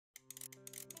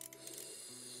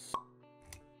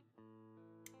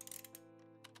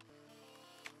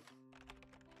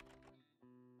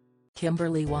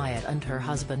Kimberly Wyatt and her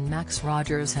husband Max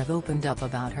Rogers have opened up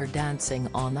about her dancing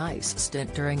on ice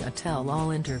stint during a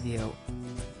tell-all interview.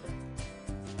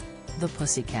 The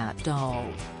Pussycat Doll,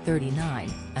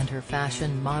 39, and her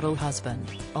fashion model husband,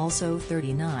 also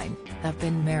 39, have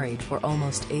been married for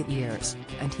almost 8 years,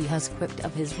 and he has quipped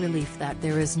of his relief that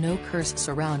there is no curse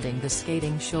surrounding the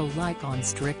skating show like on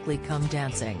Strictly Come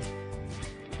Dancing.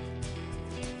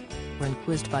 When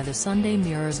quizzed by the Sunday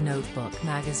Mirror's Notebook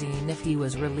magazine if he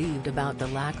was relieved about the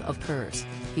lack of curse,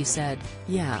 he said,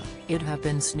 "Yeah, I'd have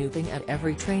been snooping at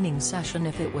every training session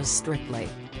if it was Strictly.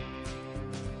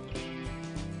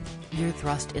 You're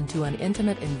thrust into an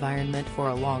intimate environment for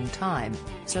a long time,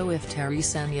 so if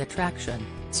Terry's any attraction,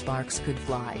 sparks could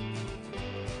fly."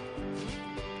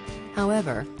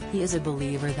 However, he is a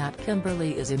believer that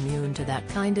Kimberly is immune to that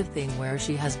kind of thing where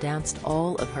she has danced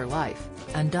all of her life,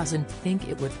 and doesn't think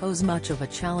it would pose much of a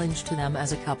challenge to them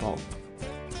as a couple.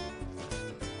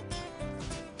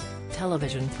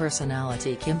 Television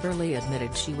personality Kimberly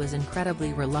admitted she was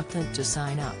incredibly reluctant to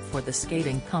sign up for the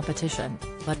skating competition,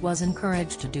 but was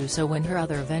encouraged to do so when her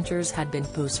other ventures had been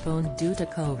postponed due to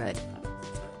COVID.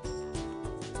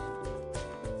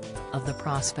 Of the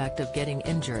prospect of getting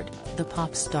injured, the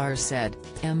pop star said,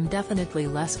 "I'm definitely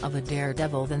less of a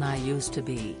daredevil than I used to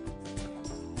be.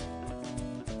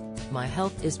 My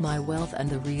health is my wealth and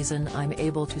the reason I'm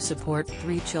able to support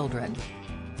 3 children.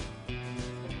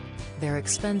 They're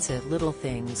expensive little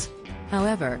things.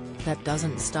 However, that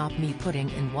doesn't stop me putting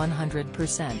in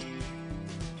 100%.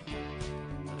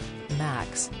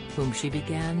 Max, whom she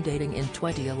began dating in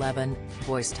 2011,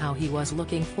 voiced how he was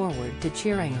looking forward to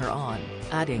cheering her on,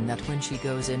 adding that when she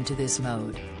goes into this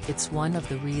mode, it's one of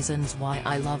the reasons why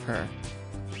I love her.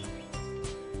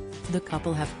 The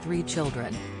couple have 3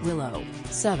 children, Willow,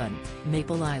 7,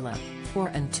 Maple Lila, 4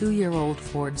 and 2-year-old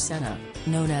Ford Senna,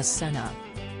 known as Senna.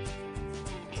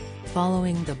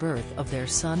 Following the birth of their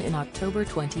son in October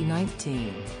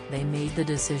 2019, they made the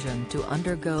decision to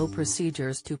undergo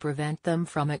procedures to prevent them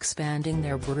from expanding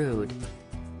their brood.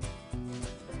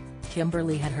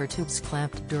 Kimberly had her tubes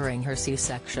clamped during her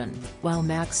C-section, while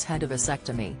Max had a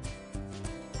vasectomy.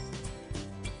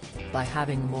 By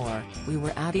having more, we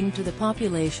were adding to the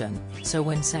population, so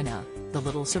when Senna, the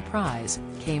little surprise,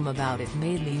 came about it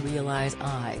made me realize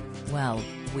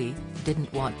we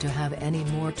didn't want to have any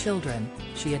more children,"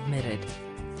 she admitted.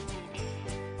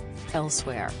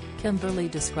 Elsewhere, Kimberly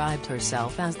described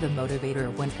herself as the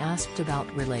motivator when asked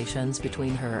about relations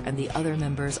between her and the other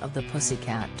members of the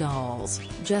Pussycat Dolls,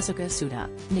 Jessica Suda,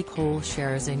 Nicole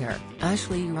Scherzinger,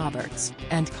 Ashley Roberts,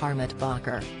 and Carmet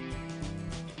Bacher.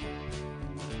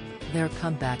 Their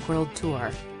comeback world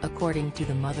tour, according to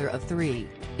the mother of 3,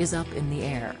 is up in the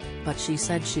air, but she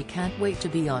said she can't wait to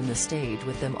be on the stage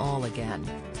with them all again.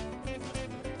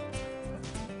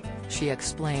 She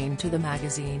explained to the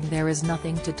magazine there is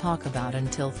nothing to talk about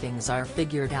until things are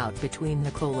figured out between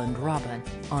Nicole and Robin,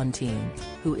 on Teen,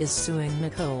 who is suing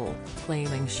Nicole,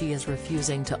 claiming she is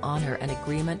refusing to honor an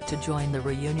agreement to join the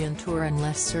reunion tour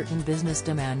unless certain business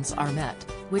demands are met,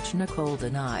 which Nicole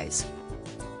denies.